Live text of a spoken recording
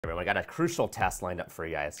Everyone, I got a crucial test lined up for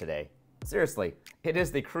you guys today. Seriously, it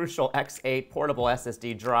is the Crucial X8 portable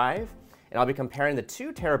SSD drive, and I'll be comparing the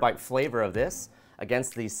 2 terabyte flavor of this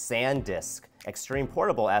against the Sandisk Extreme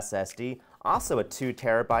Portable SSD, also at 2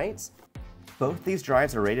 terabytes. Both these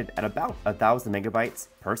drives are rated at about 1,000 megabytes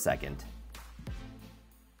per second.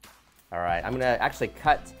 All right, I'm gonna actually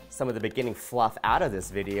cut some of the beginning fluff out of this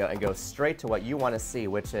video and go straight to what you wanna see,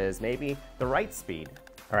 which is maybe the write speed.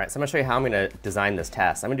 All right, so I'm gonna show you how I'm gonna design this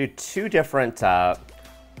test. I'm gonna do 2 different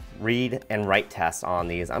read and write tests on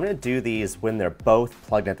these. I'm gonna do these when they're both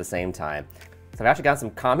plugged in at the same time. So I've actually got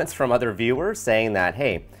some comments from other viewers saying that,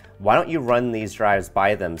 hey, why don't you run these drives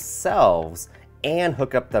by themselves and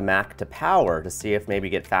hook up the Mac to power to see if maybe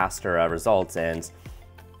get faster results, and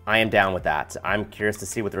I am down with that. I'm curious to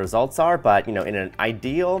see what the results are, but you know, in an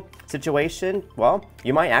ideal situation, well,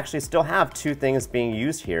 you might actually still have 2 things being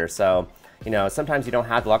used here. So, you know, sometimes you don't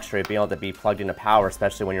have the luxury of being able to be plugged into power,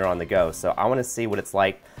 especially when you're on the go. So I want to see what it's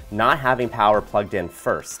like not having power plugged in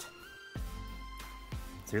first.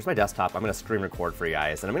 So here's my desktop. I'm going to screen record for you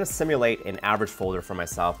guys, and I'm going to simulate an average folder for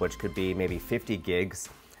myself, which could be maybe 50 gigs.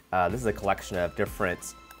 This is a collection of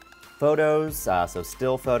different photos, so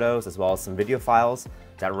still photos, as well as some video files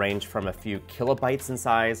that range from a few kilobytes in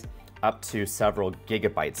size up to several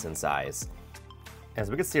gigabytes in size. As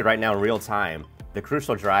we can see right now in real time, the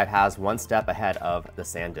Crucial drive has 1 step ahead of the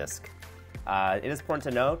Sandisk. It is important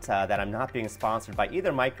to note that I'm not being sponsored by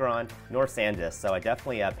either Micron nor Sandisk, so I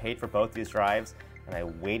definitely paid for both these drives, and I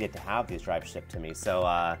waited to have these drives shipped to me.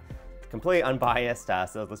 So completely unbiased,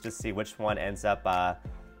 so let's just see which one ends up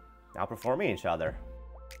outperforming each other.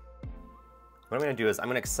 What I'm going to do is I'm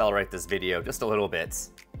going to accelerate this video just a little bit.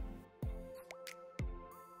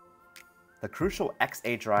 The Crucial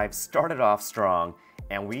X8 drive started off strong,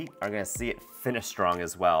 and we are going to see it finish strong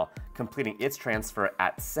as well, completing its transfer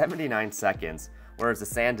at 79 seconds, whereas the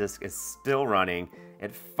Sandisk is still running.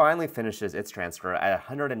 It finally finishes its transfer at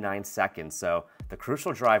 109 seconds, so the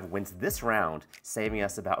Crucial drive wins this round, saving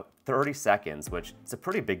us about 30 seconds, which is a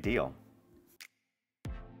pretty big deal.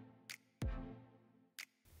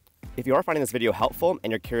 If you are finding this video helpful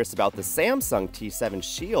and you're curious about the Samsung T7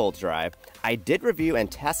 Shield drive, I did review and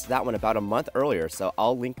test that one about a month earlier, so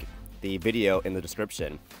I'll link the video in the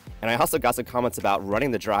description. And I also got some comments about running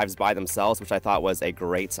the drives by themselves, which I thought was a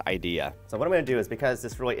great idea. So what I'm going to do is, because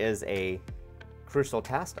this really is a crucial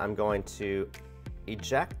test, I'm going to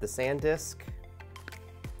eject the Sandisk,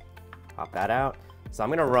 pop that out. So I'm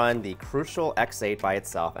going to run the Crucial X8 by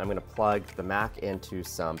itself, and I'm going to plug the Mac into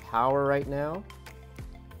some power right now.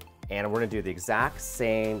 And we're going to do the exact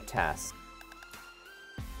same test.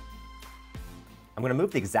 I'm going to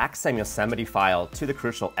move the exact same Yosemite file to the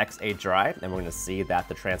Crucial X8 drive, and we're going to see that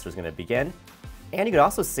the transfer is going to begin. And you can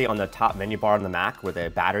also see on the top menu bar on the Mac where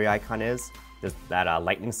the battery icon is, there's that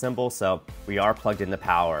lightning symbol, so we are plugged into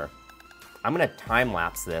power. I'm going to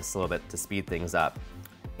time-lapse this a little bit to speed things up.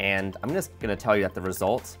 And I'm just going to tell you that the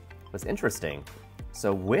result was interesting.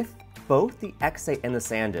 So with both the X8 and the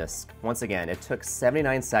Sandisk, once again, it took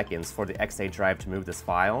 79 seconds for the X8 drive to move this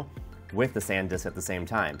file with the Sandisk at the same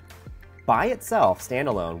time. By itself,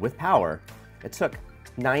 standalone, with power, it took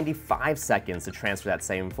 95 seconds to transfer that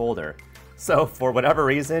same folder. So for whatever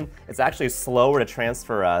reason, it's actually slower to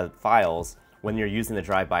transfer files when you're using the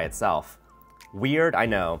drive by itself. Weird, I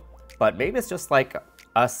know, but maybe it's just like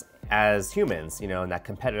us as humans, you know, in that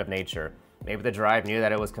competitive nature. Maybe the drive knew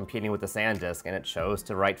that it was competing with the Sandisk and it chose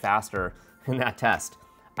to write faster in that test.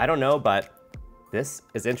 I don't know, but this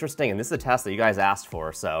is interesting, and this is a test that you guys asked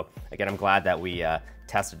for, so again, I'm glad that we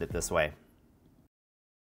tested it this way.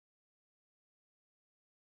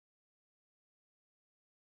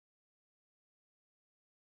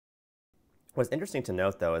 What's interesting to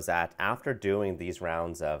note, though, is that after doing these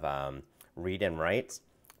rounds of read and write,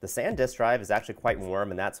 the Sandisk drive is actually quite warm,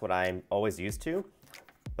 and that's what I'm always used to.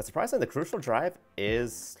 But surprisingly, the Crucial drive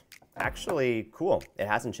is actually cool. It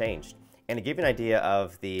hasn't changed. And to give you an idea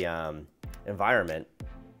of the environment,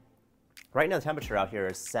 right now the temperature out here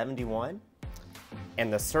is 71,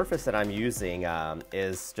 and the surface that I'm using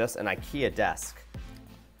is just an IKEA desk.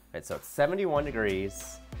 Right, so it's 71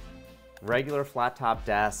 degrees, regular flat top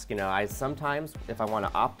desk. You know, I sometimes, if I want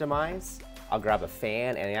to optimize, I'll grab a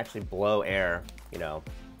fan and actually blow air, you know,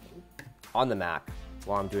 on the Mac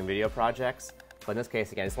while I'm doing video projects. But in this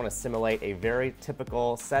case, again, I just want to simulate a very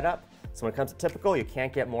typical setup. So when it comes to typical, you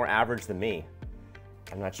can't get more average than me.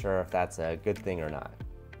 I'm not sure if that's a good thing or not.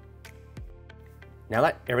 Now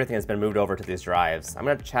that everything has been moved over to these drives, I'm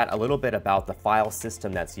going to chat a little bit about the file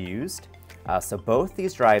system that's used. So both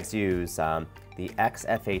these drives use the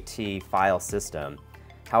XFAT file system.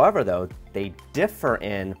 However, though, they differ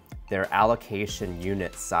in their allocation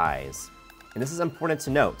unit size. And this is important to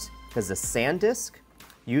note because the Sandisk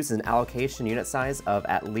uses an allocation unit size of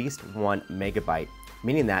at least 1 megabyte,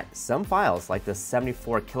 meaning that some files, like the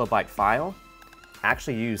 74 kilobyte file,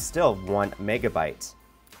 actually use still 1 megabyte.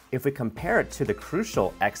 If we compare it to the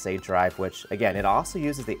Crucial XA drive, which again, it also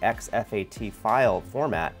uses the XFAT file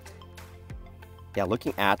format, yeah,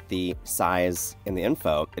 looking at the size in the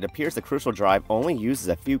info, it appears the Crucial drive only uses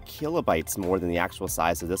a few kilobytes more than the actual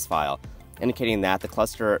size of this file, indicating that the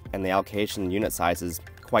cluster and the allocation unit size is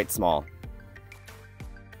quite small.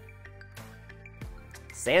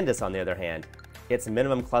 Sandisk, on the other hand, its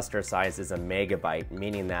minimum cluster size is 1 megabyte,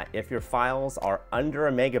 meaning that if your files are under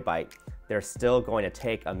 1 megabyte, they're still going to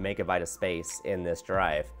take 1 megabyte of space in this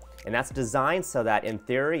drive. And that's designed so that, in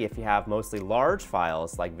theory, if you have mostly large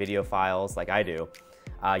files, like video files, like I do,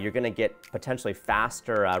 you're going to get potentially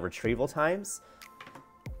faster retrieval times.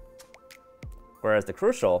 Whereas the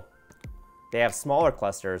Crucial, they have smaller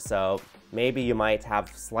clusters, so maybe you might have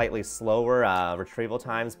slightly slower retrieval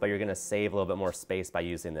times, but you're going to save a little bit more space by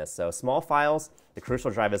using this. So small files, the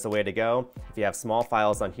Crucial drive is the way to go. If you have small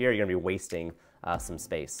files on here, you're going to be wasting some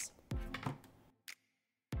space.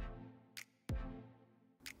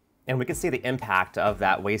 And we can see the impact of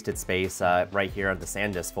that wasted space right here in the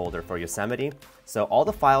Sandisk folder for Yosemite. So all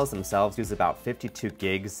the files themselves use about 52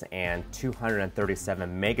 gigs and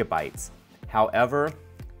 237 megabytes. However,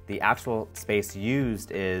 the actual space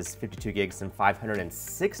used is 52 gigs and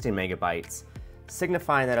 560 megabytes,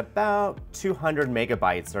 signifying that about 200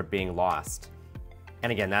 megabytes are being lost.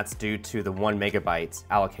 And again, that's due to the 1 megabyte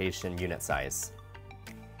allocation unit size.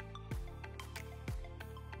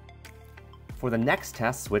 For the next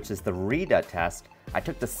test, which is the read test, I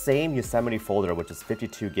took the same Yosemite folder, which is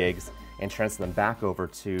 52 gigs, and transferred them back over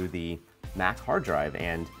to the Mac hard drive,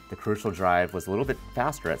 and the Crucial drive was a little bit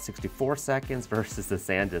faster at 64 seconds versus the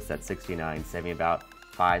Sandisk at 69, saving about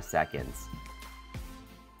 5 seconds.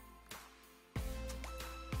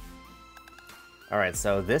 Alright,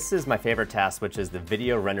 so this is my favorite test, which is the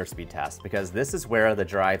video render speed test, because this is where the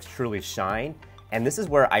drives truly shine, and this is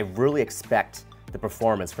where I really expect the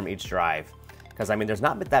performance from each drive. Because I mean, there's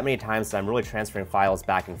not that many times that I'm really transferring files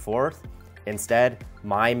back and forth. Instead,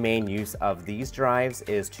 my main use of these drives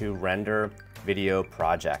is to render video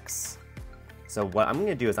projects. So what I'm going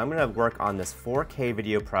to do is I'm going to work on this 4K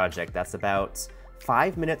video project that's about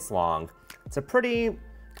 5 minutes long. It's a pretty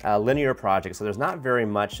linear project, so there's not very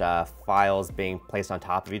much files being placed on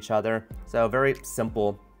top of each other. So a very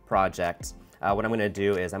simple project. What I'm going to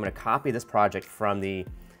do is I'm going to copy this project from the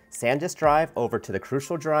Sandisk drive over to the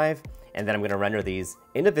Crucial drive, and then I'm going to render these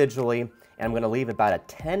individually, and I'm going to leave about a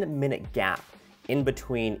 10-minute gap in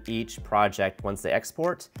between each project once they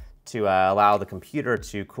export to allow the computer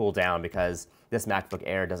to cool down, because this MacBook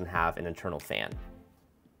Air doesn't have an internal fan.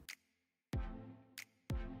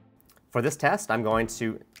 For this test, I'm going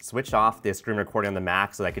to switch off the screen recording on the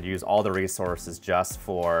Mac so that I could use all the resources just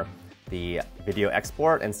for the video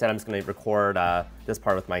export. Instead, I'm just going to record this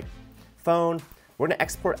part with my phone. We're going to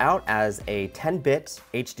export out as a 10-bit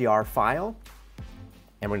HDR file,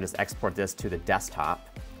 and we're going to just export this to the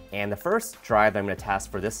desktop. And the first drive that I'm going to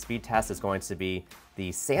test for this speed test is going to be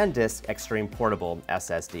the Sandisk Extreme Portable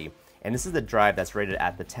SSD. And this is the drive that's rated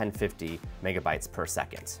at the 1050 megabytes per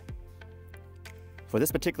second. For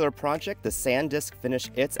this particular project, the Sandisk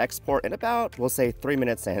finished its export in about, we'll say, 3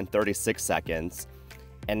 minutes and 36 seconds.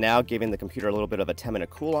 And now, giving the computer a little bit of a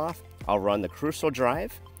 10-minute cool-off, I'll run the Crucial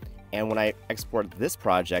drive. And when I export this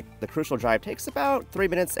project, the Crucial drive takes about 3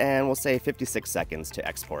 minutes and we'll say 56 seconds to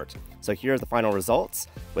export. So here are the final results,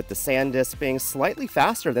 with the Sandisk being slightly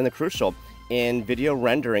faster than the Crucial in video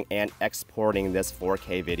rendering and exporting this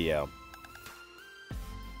 4K video.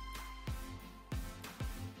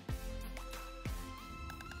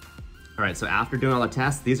 All right, so after doing all the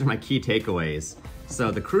tests, these are my key takeaways. So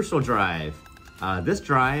the Crucial drive, this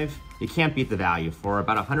drive, you can't beat the value. For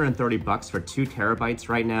about 130 bucks for 2 terabytes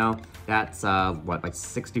right now. That's what, like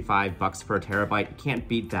 65 bucks per terabyte. You can't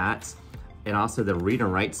beat that. And also the read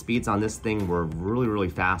and write speeds on this thing were really, really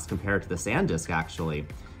fast compared to the Sandisk actually.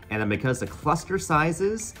 And then because the cluster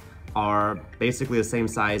sizes are basically the same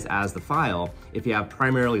size as the file, if you have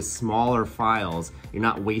primarily smaller files, you're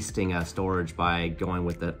not wasting storage by going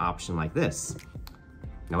with an option like this.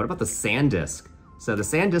 Now what about the Sandisk? So the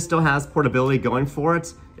Sandisk still has portability going for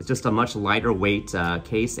it. It's just a much lighter weight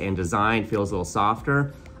case and design, feels a little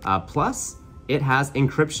softer. Plus, it has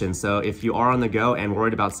encryption. So if you are on the go and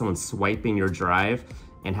worried about someone swiping your drive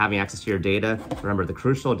and having access to your data, remember the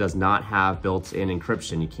Crucial does not have built-in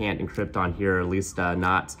encryption. You can't encrypt on here, at least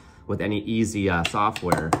not with any easy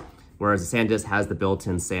software. whereas the SanDisk has the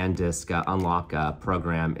built-in SanDisk unlock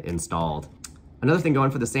program installed. Another thing going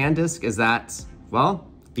for the SanDisk is that, well,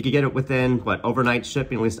 you could get it within, what, overnight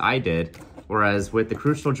shipping, at least I did, whereas with the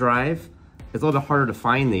Crucial Drive, it's a little bit harder to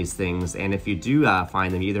find these things, and if you do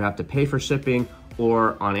find them, you either have to pay for shipping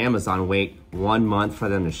or on Amazon wait 1 month for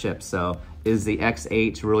them to ship. So is the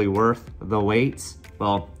X8 really worth the wait?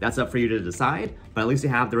 Well, that's up for you to decide, but at least you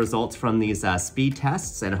have the results from these speed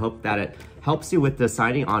tests, and I hope that it helps you with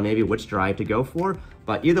deciding on maybe which drive to go for.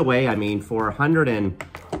 But either way, I mean, for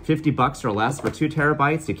 150 bucks or less for 2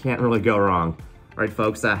 terabytes, you can't really go wrong. All right,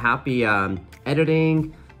 folks, happy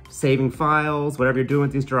editing, saving files, whatever you're doing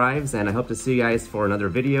with these drives, and I hope to see you guys for another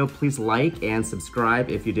video. Please like and subscribe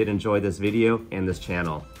if you did enjoy this video and this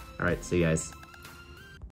channel. All right, see you guys.